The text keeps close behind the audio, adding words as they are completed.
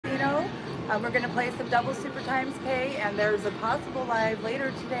We're going to play some double Super Times K, and there's a possible live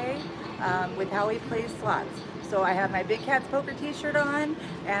later today with Howie Plays Slots. So I have my Big Cats Poker t-shirt on,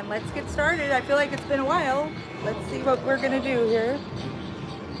 and let's get started. I feel like it's been a while. Let's see what we're going to do here.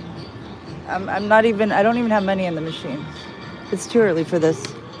 I don't even have money in the machine. It's too early for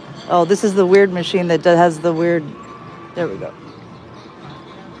this. Oh, this is the weird machine that has the weird, there we go.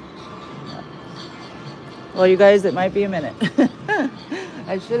 Well, you guys, it might be a minute.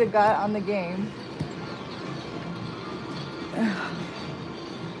 I should have got on the game.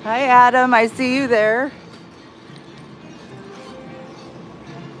 Hi, Adam. I see you there.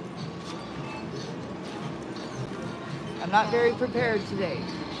 I'm not very prepared today.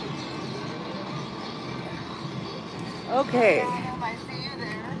 Okay. Adam, I see you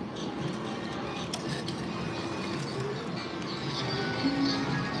there.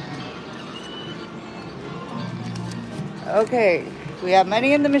 Okay, we have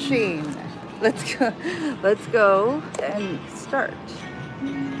money in the machine. Let's go and start.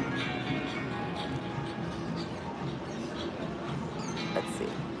 Let's see.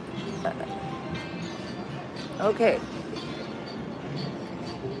 Okay.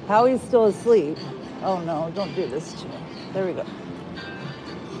 Howie's still asleep. Oh no, don't do this to me. There we go.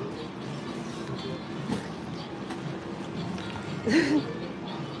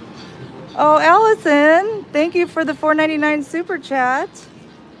 Oh, Allison, thank you for the $4.99 super chat.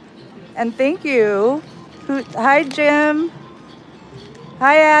 And thank you. Hi, Jim.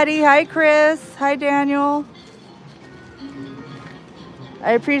 Hi, Addie. Hi, Chris. Hi, Daniel.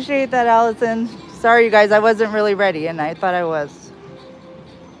 I appreciate that, Allison. Sorry, you guys, I wasn't really ready, and I thought I was.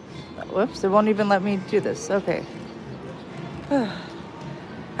 Whoops, it won't even let me do this. Okay.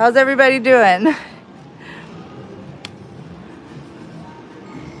 How's everybody doing?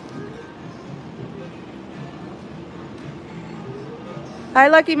 Hi,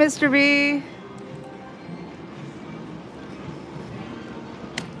 Lucky Mr. B.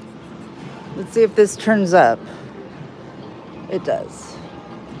 Let's see if this turns up. It does.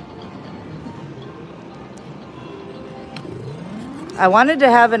 I wanted to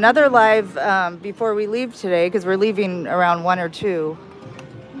have another live before we leave today because we're leaving around 1 or 2.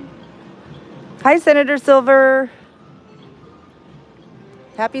 Hi, Senator Silver.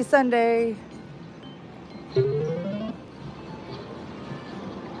 Happy Sunday.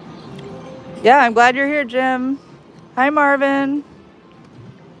 Yeah, I'm glad you're here, Jim. Hi, Marvin.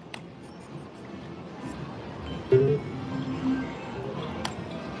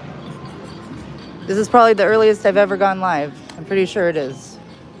 This is probably the earliest I've ever gone live. I'm pretty sure it is.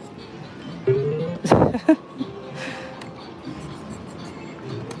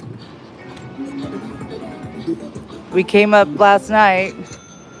 We came up last night.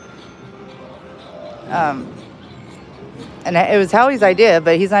 And it was Howie's idea,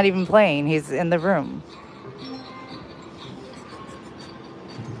 but he's not even playing. He's in the room.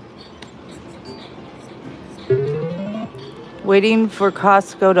 Waiting for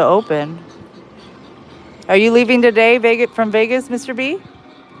Costco to open. Are you leaving today from Vegas, Mr. B?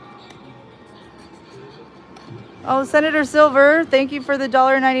 Oh, Senator Silver, thank you for the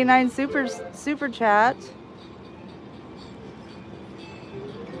 $1.99 super chat.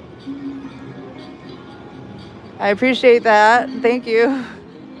 I appreciate that. Thank you.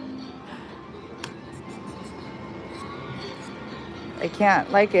 I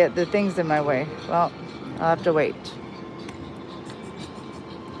can't like it. The thing's in my way. Well, I'll have to wait.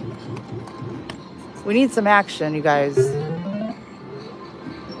 We need some action, you guys.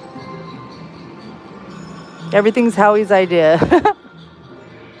 Everything's Howie's idea.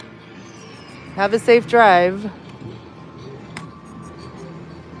 Have a safe drive.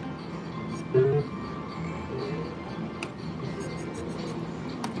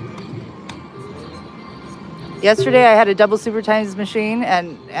 Yesterday I had a double Super Times machine,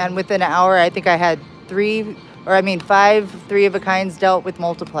 and within an hour I think I had 5 3-of-a-kinds dealt with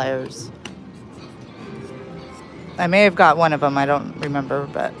multipliers. I may have got one of them, I don't remember,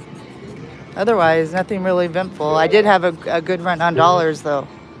 but otherwise nothing really eventful. I did have a good run on dollars though.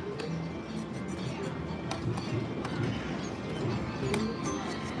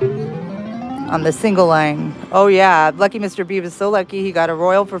 On the single line. Oh yeah, Lucky Mr. B was so lucky. He got a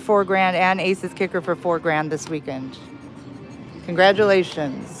Royal for $4 grand and Aces Kicker for $4 grand this weekend.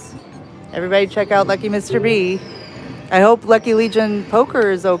 Congratulations. Everybody check out Lucky Mr. B. I hope Lucky Legion Poker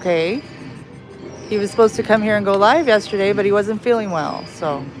is okay. He was supposed to come here and go live yesterday, but he wasn't feeling well.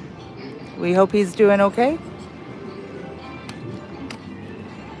 So we hope he's doing okay.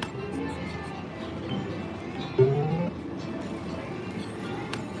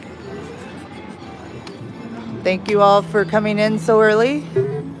 Thank you all for coming in so early.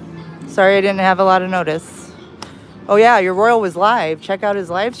 Sorry I didn't have a lot of notice. Oh yeah, your Royal was live. Check out his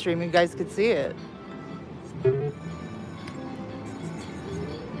live stream. You guys could see it.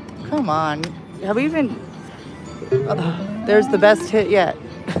 Come on. Have we even... there's the best hit yet.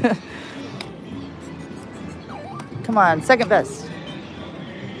 Come on, second best.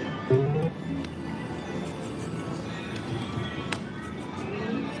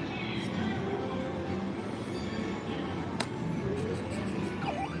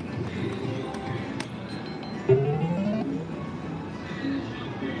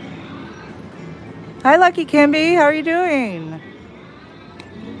 Hi, Lucky Kimby. How are you doing?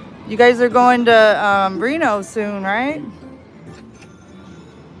 You guys are going to Reno soon, right?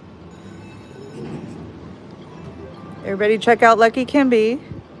 Everybody check out Lucky Kimby.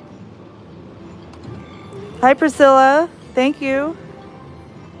 Hi, Priscilla. Thank you.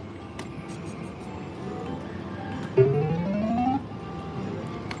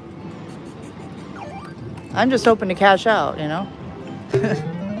 I'm just hoping to cash out, you know.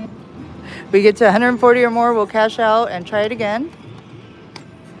 We get to 140 or more, we'll cash out and try it again.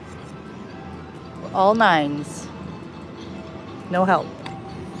 All nines. No help.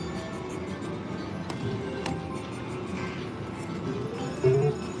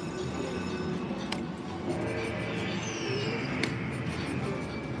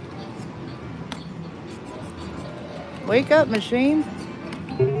 Wake up, machine.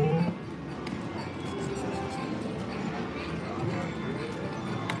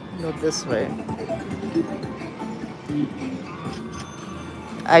 Go this way.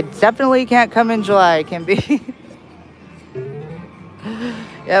 I definitely can't come in July, Kimby.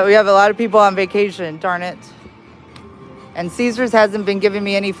 Yeah, we have a lot of people on vacation, darn it. And Caesars hasn't been giving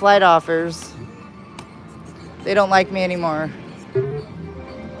me any flight offers. They don't like me anymore.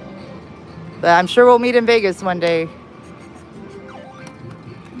 But I'm sure we'll meet in Vegas one day.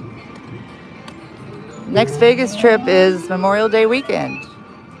 Next Vegas trip is Memorial Day weekend.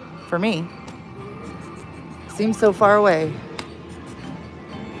 For me. Seems so far away.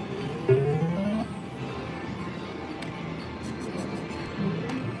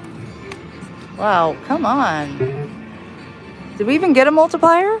 Wow, come on. Did we even get a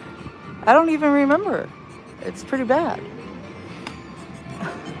multiplier? I don't even remember. It's pretty bad.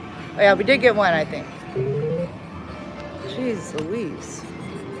 Oh yeah, we did get one, I think. Jeez Louise.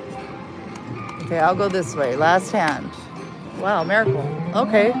 Okay, I'll go this way. Last hand. Wow, miracle.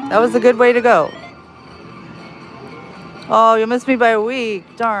 Okay, that was a good way to go. Oh, you missed me by a week.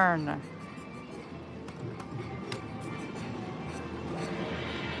 Darn.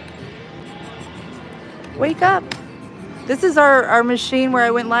 Wake up. This is our machine where I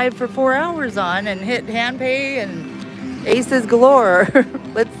went live for 4 hours on and hit hand pay and aces galore.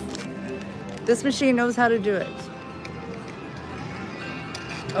 This machine knows how to do it.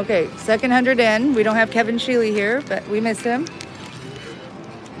 Okay, second 100 in. We don't have Kevin Sheely here, but we missed him.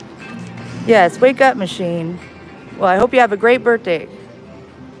 Yes, wake up, machine. Well, I hope you have a great birthday.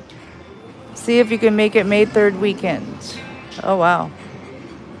 See if you can make it May 3rd weekend. Oh, wow.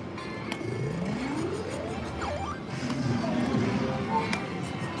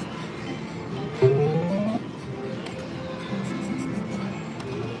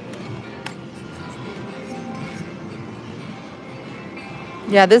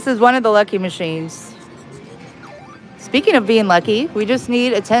 Yeah, this is one of the lucky machines. Speaking of being lucky, we just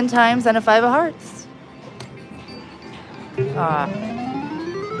need a 10 times and a 5 of hearts.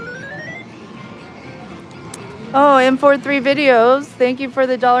 Oh, M43 videos. Thank you for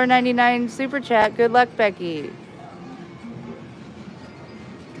the $1.99 super chat. Good luck, Becky.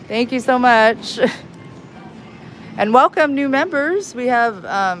 Thank you so much. And welcome new members. We have,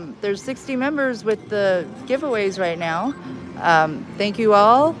 there's 60 members with the giveaways right now. Thank you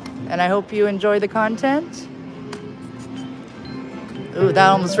all, and I hope you enjoy the content. Ooh, that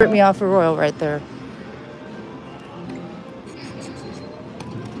almost ripped me off a Royal right there.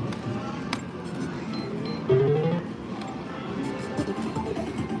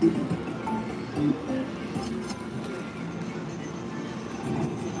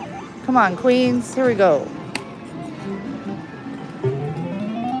 Come on, queens, here we go.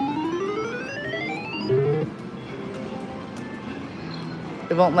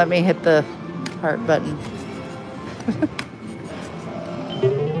 It won't let me hit the heart button.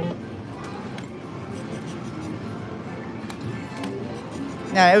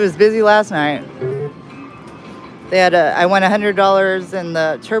 Yeah, it was busy last night. They had I won $100 in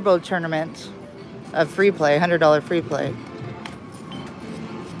the turbo tournament of free play, $100 free play.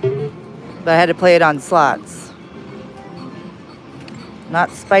 But I had to play it on slots. Not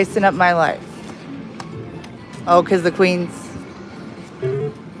spicing up my life. Oh, because the queens.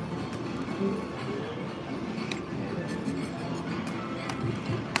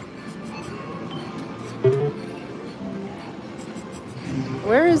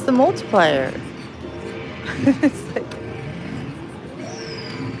 is the multiplier? It's like,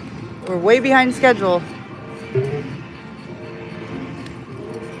 we're way behind schedule.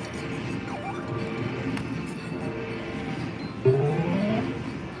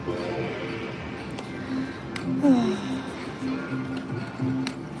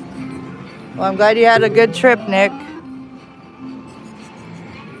 Well, I'm glad you had a good trip, Nick.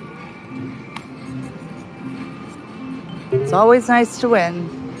 It's always nice to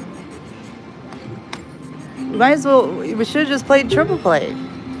win. We should have just played triple play.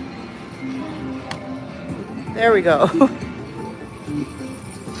 There we go.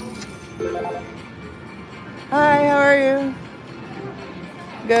 Hi, how are you?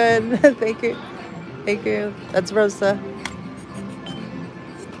 Good, thank you. Thank you. That's Rosa.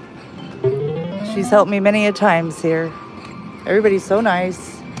 She's helped me many a times here. Everybody's so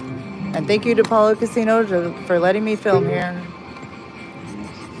nice. And thank you to Apollo Casino for letting me film here.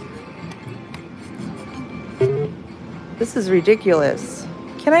 This is ridiculous.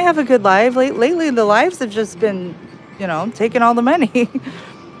 Can I have a good live? Lately, the lives have just been, you know, taking all the money.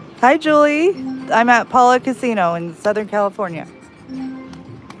 Hi, Julie. I'm at Apollo Casino in Southern California.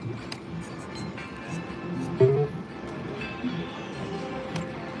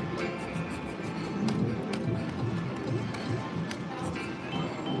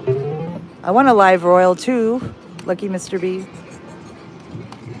 I want a live Royal too, lucky Mr. B.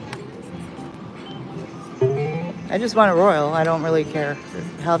 I just want a Royal. I don't really care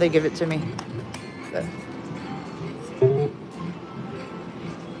how they give it to me. But.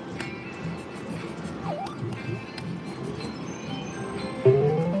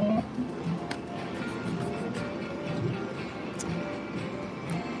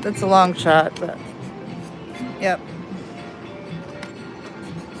 That's a long shot, but yep.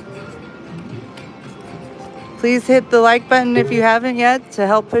 Please hit the like button if you haven't yet to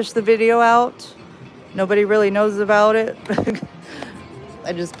help push the video out. Nobody really knows about it.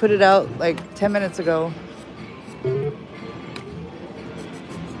 I just put it out like 10 minutes ago.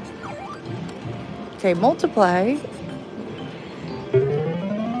 Okay, multiply.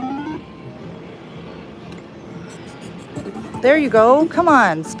 There you go. Come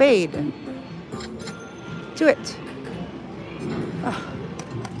on, spade. Do it. Oh.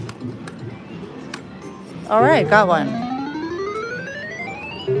 All right, got one.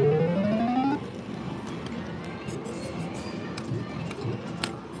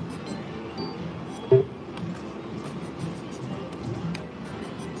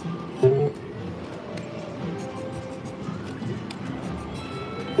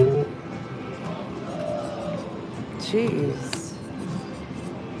 Jeez.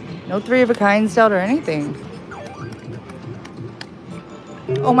 No three of a kinds out or anything.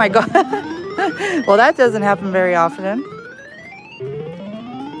 Oh my God. Well, that doesn't happen very often.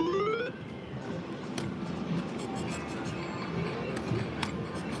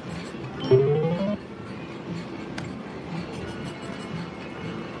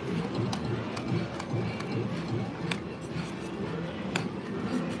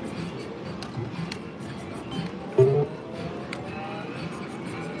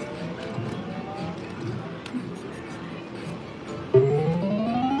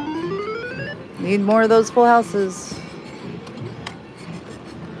 Need more of those full houses.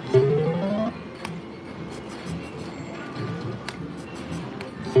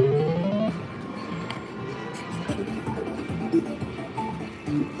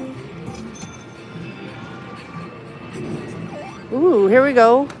 Ooh, here we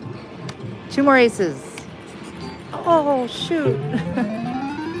go. 2 more aces. Oh, shoot.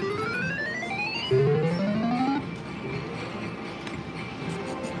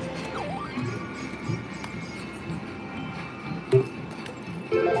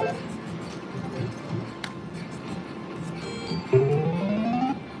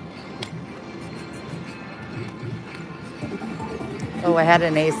 Oh, I had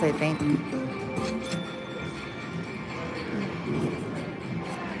an ace, I think.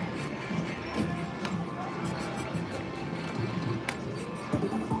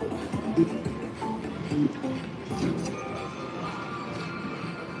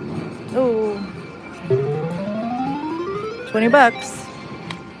 Oh, $20.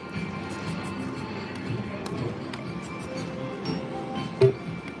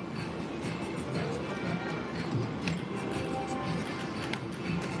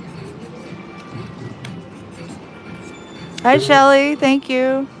 Hi, Shelly. Thank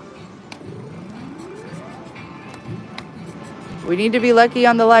you. We need to be lucky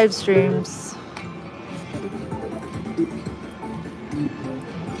on the live streams.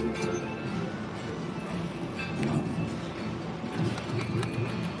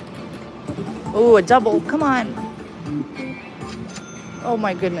 Oh, a double. Come on. Oh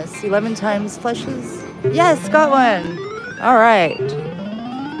my goodness. 11 times flushes. Yes, got one. All right.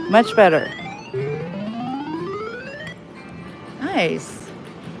 Much better. Nice.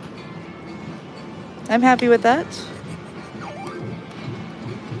 I'm happy with that.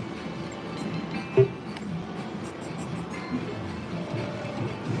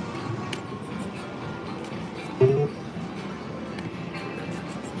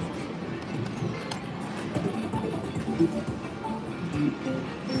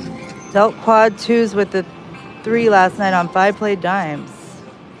 Dealt quad twos with the 3 last night on 5 played dimes.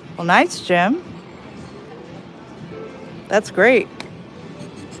 Well, nice, Jim. That's great.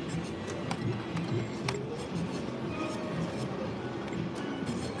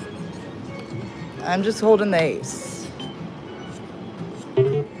 I'm just holding the ace.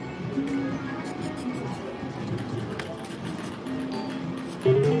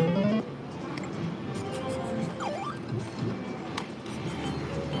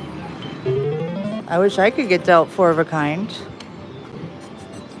 I wish I could get dealt 4 of a kind.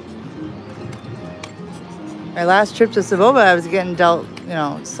 My last trip to Savoba, I was getting dealt, you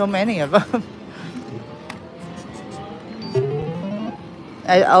know, so many of them.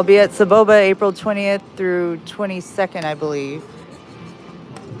 I'll be at Savoba April 20th through 22nd, I believe.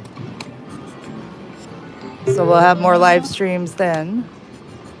 So we'll have more live streams then.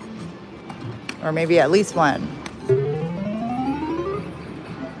 Or maybe at least one.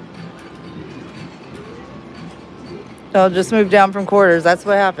 I'll just move down from quarters. That's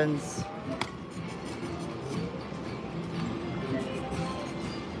what happens.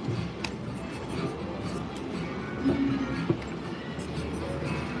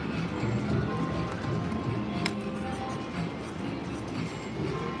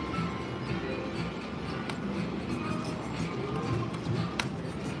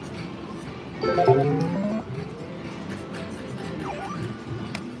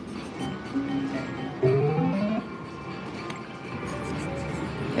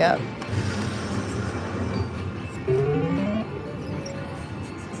 Yep.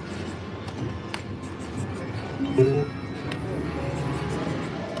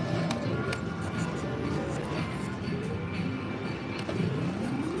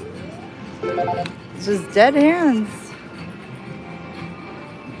 It's just dead hands.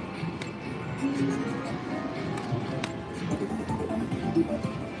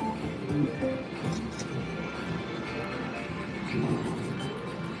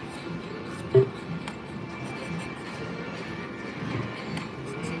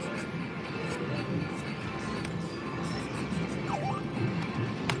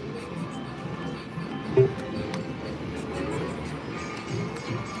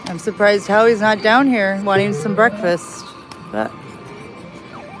 I'm surprised Howie's not down here wanting some breakfast. But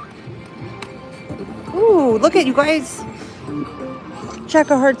ooh, look at you guys.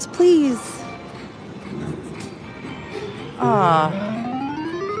 Jack of hearts, please. Ah.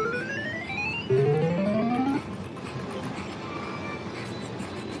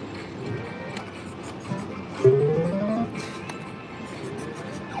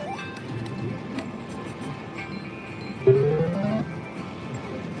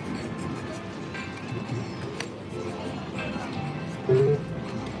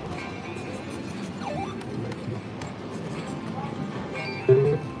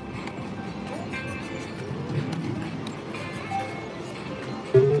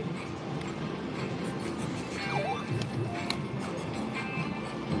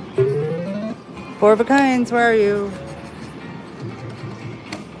 Four of a kinds, where are you?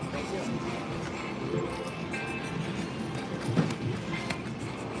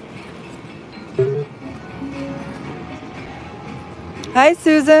 Hi,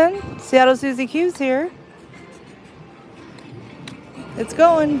 Susan. Seattle Susie Q's here. It's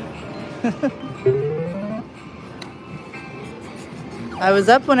going. I was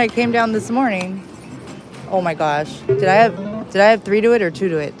up when I came down this morning. Oh my gosh. Did I have 3 to it or 2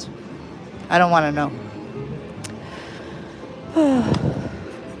 to it? I don't want to know.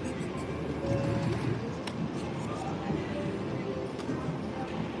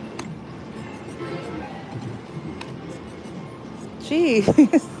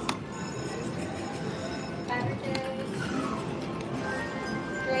 Jeez.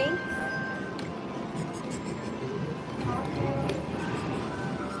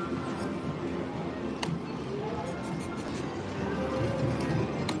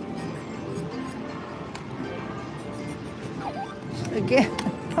 Again,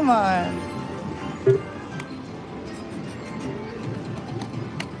 come on.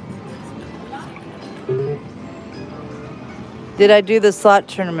 Did I do the slot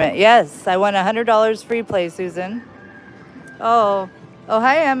tournament? Yes, I won $100 free play, Susan. Oh,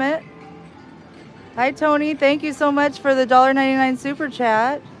 hi, Emmett. Hi, Tony. Thank you so much for the $1.99 super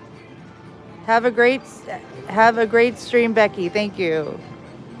chat. Have a great stream, Becky. Thank you.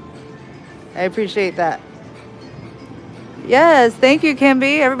 I appreciate that. Yes, thank you,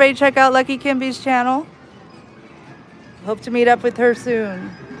 Kimby. Everybody check out Lucky Kimby's channel. Hope to meet up with her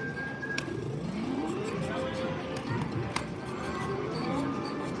soon.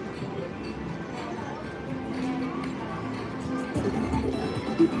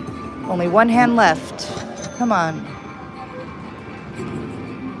 Only one hand left. Come on.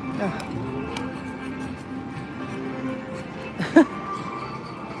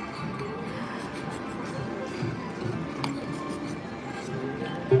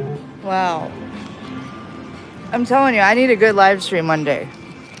 Wow. I'm telling you, I need a good live stream one day.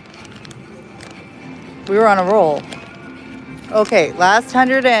 We were on a roll. Okay, last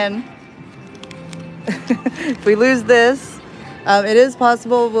 100 in. If we lose this, it is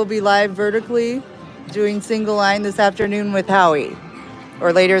possible we'll be live vertically doing single line this afternoon with Howie.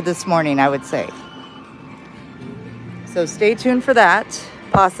 Or later this morning, I would say. So stay tuned for that,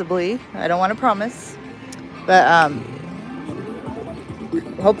 possibly. I don't want to promise. But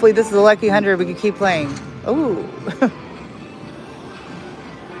hopefully this is a lucky 100 we can keep playing. Ooh.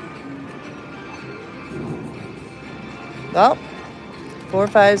 Well, 4,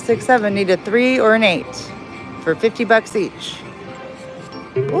 5, 6, 7. Need a 3 or an 8 for 50 bucks each.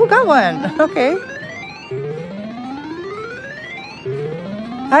 Ooh, got one. Okay.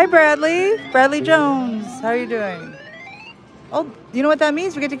 Hi, Bradley. Bradley Jones. How are you doing? Oh, you know what that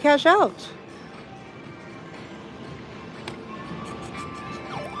means? We get to cash out.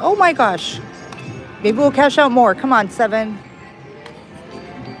 Oh my gosh. Maybe we'll cash out more. Come on, 7.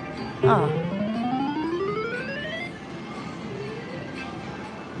 Ah.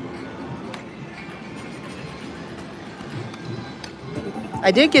 I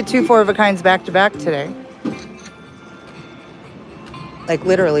did get 2 4-of-a-kinds back to back today. Like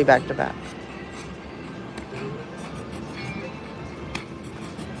literally back to back.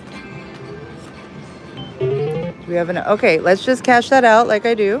 We have okay, let's just cash that out like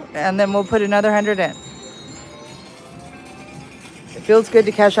I do, and then we'll put another 100 in. It feels good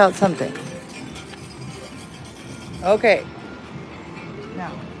to cash out something. Okay.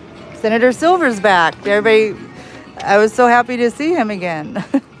 Now, Senator Silver's back. Everybody, I was so happy to see him again.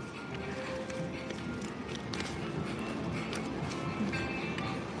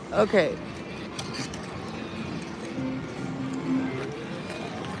 Okay.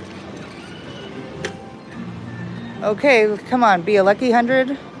 Okay, come on, be a lucky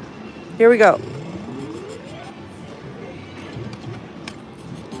 100. Here we go.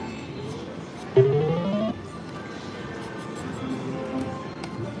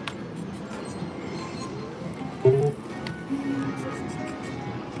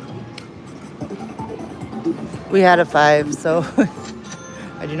 We had a 5, so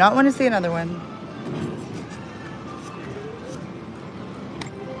I do not want to see another one.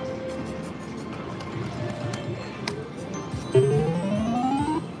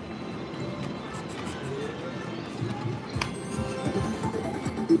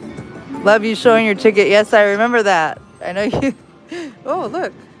 Love you showing your ticket. Yes, I remember that. I know you. Oh,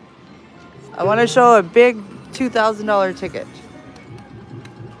 look. I want to show a big $2,000 ticket.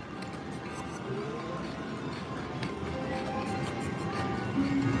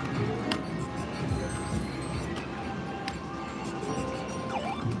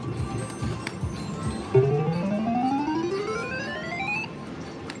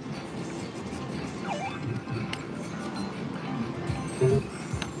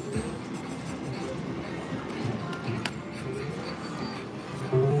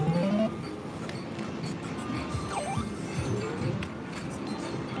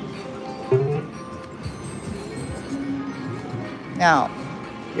 Now,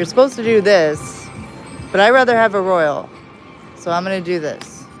 you're supposed to do this, but I'd rather have a royal. So I'm going to do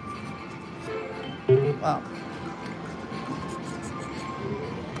this. Well.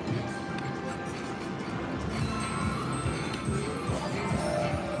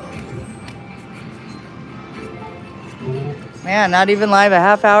 Man, not even live a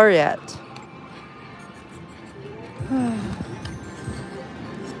half hour yet.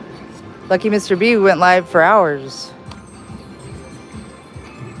 Lucky Mr. B went live for hours.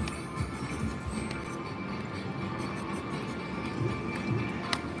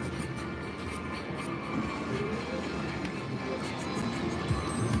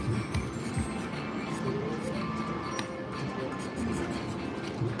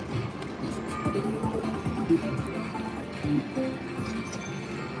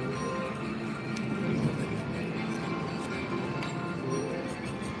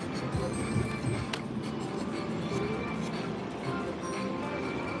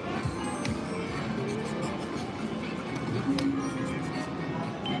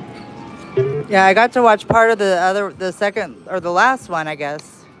 Yeah, I got to watch part of the second or the last one, I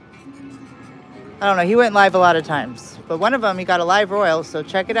guess. I don't know. He went live a lot of times, but one of them he got a live royal, so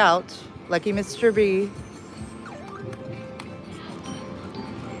check it out. Lucky Mr. B.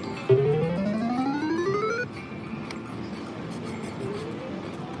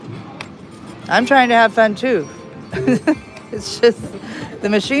 I'm trying to have fun too. It's just the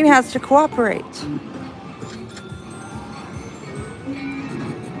machine has to cooperate.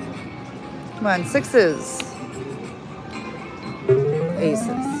 Come on, sixes. Aces.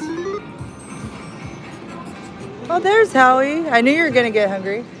 Oh, there's Howie. I knew you were going to get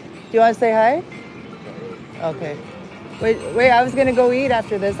hungry. Do you want to say hi? Okay. Wait, I was going to go eat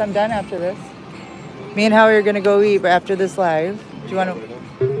after this. I'm done after this. Me and Howie are going to go eat after this live. Do you want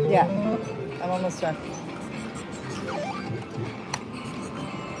to? Yeah. I'm almost done.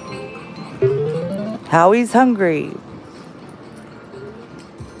 Howie's hungry.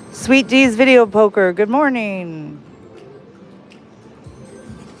 Sweet D's Video Poker. Good morning.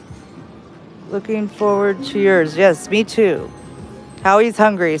 Looking forward to yours. Yes, me too. Howie's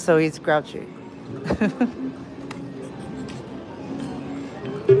hungry, so he's grouchy.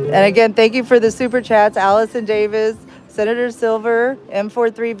 And again, thank you for the super chats. Allison Davis, Senator Silver,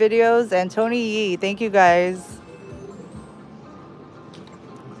 M43 Videos, and Tony Yee. Thank you guys.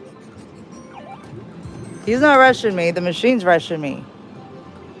 He's not rushing me. The machine's rushing me.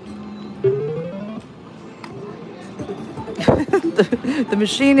 The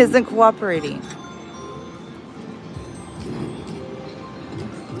machine isn't cooperating.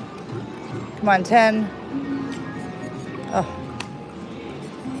 Come on, 10. Oh.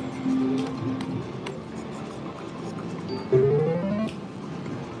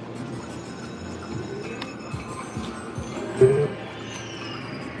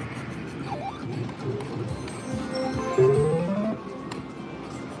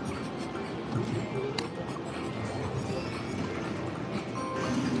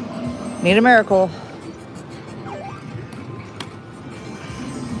 Need a miracle.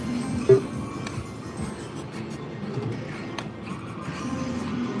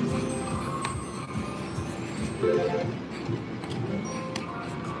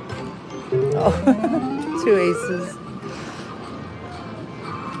 Oh, 2 aces.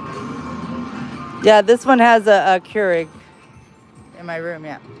 Yeah, this one has a Keurig in my room,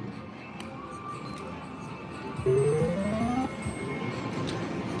 yeah.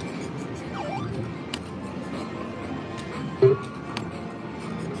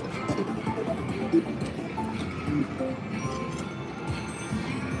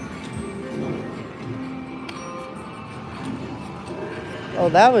 Oh,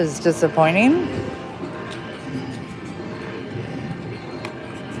 that was disappointing.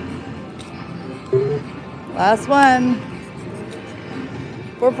 Last one.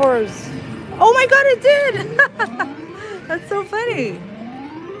 4 fours. Oh my God, it did! That's so funny.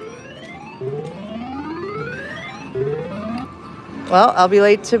 Well, I'll be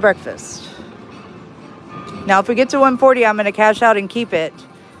late to breakfast. Now, if we get to 140, I'm going to cash out and keep it.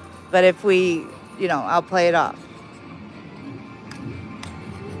 But if we, I'll play it off.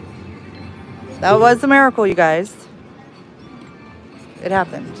 That was a miracle, you guys. It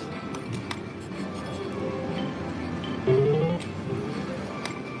happened.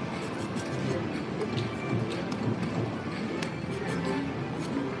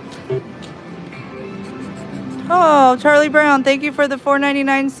 Oh, Charlie Brown, thank you for the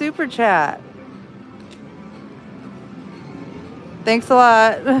 $4.99 super chat. Thanks a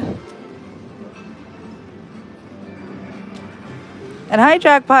lot. And hi,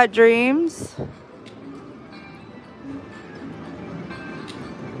 Jackpot Dreams.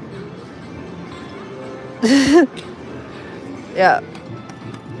 Yeah.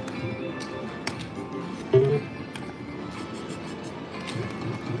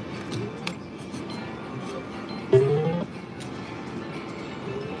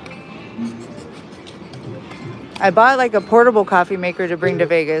 I bought like a portable coffee maker to bring to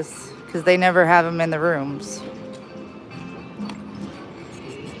Vegas because they never have them in the rooms.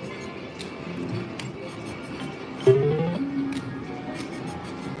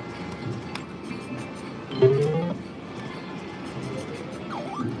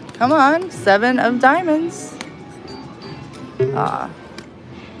 Come on, 7 of diamonds. Ah.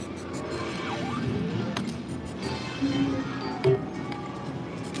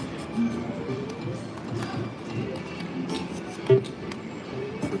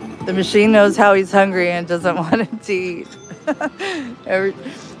 The machine knows how he's hungry and doesn't want him to eat. I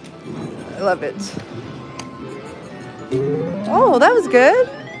love it. Oh, that was good.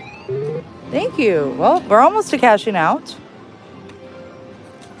 Thank you. Well, we're almost to cashing out.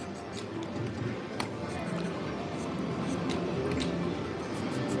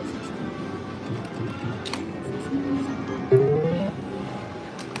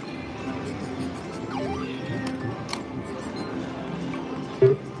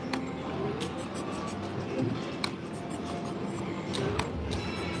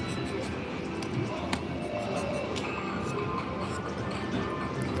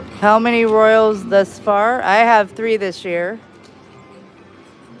 How many Royals thus far? I have 3 this year.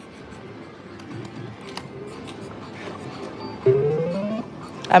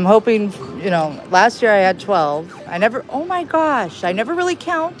 I'm hoping, you know, last year I had 12. Oh my gosh, I never really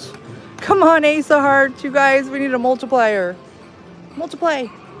count. Come on, Ace of Hearts, you guys, we need a multiplier. Multiply.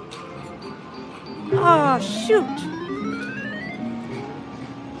 Oh, shoot.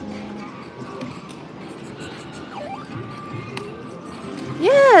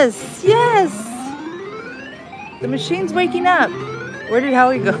 Yes, yes. The machine's waking up. Where did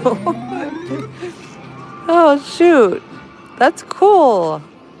Howie go? Oh, shoot. That's cool.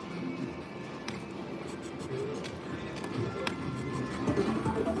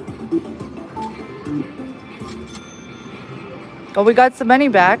 Oh, we got some money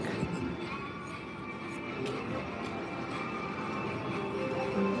back.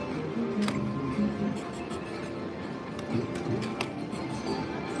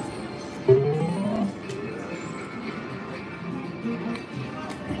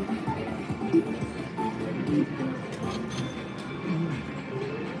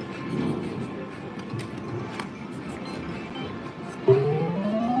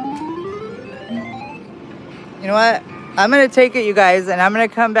 You know what? I'm going to take it, you guys, and I'm going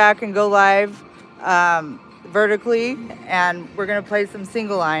to come back and go live vertically, and we're going to play some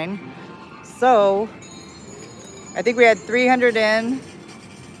single line. So, I think we had 300 in,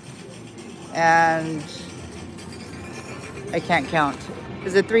 and I can't count.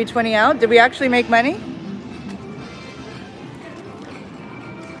 Is it 320 out? Did we actually make money?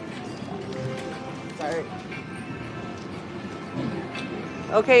 Sorry.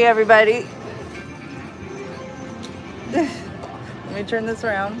 Okay, everybody. Let me turn this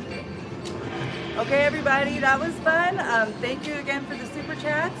around. Okay, everybody, that was fun. Thank you again for the super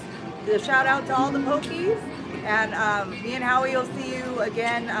chats. The shout out to all the pokies. And me and Howie will see you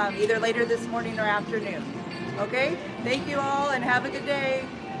again either later this morning or afternoon. Okay? Thank you all and have a good day.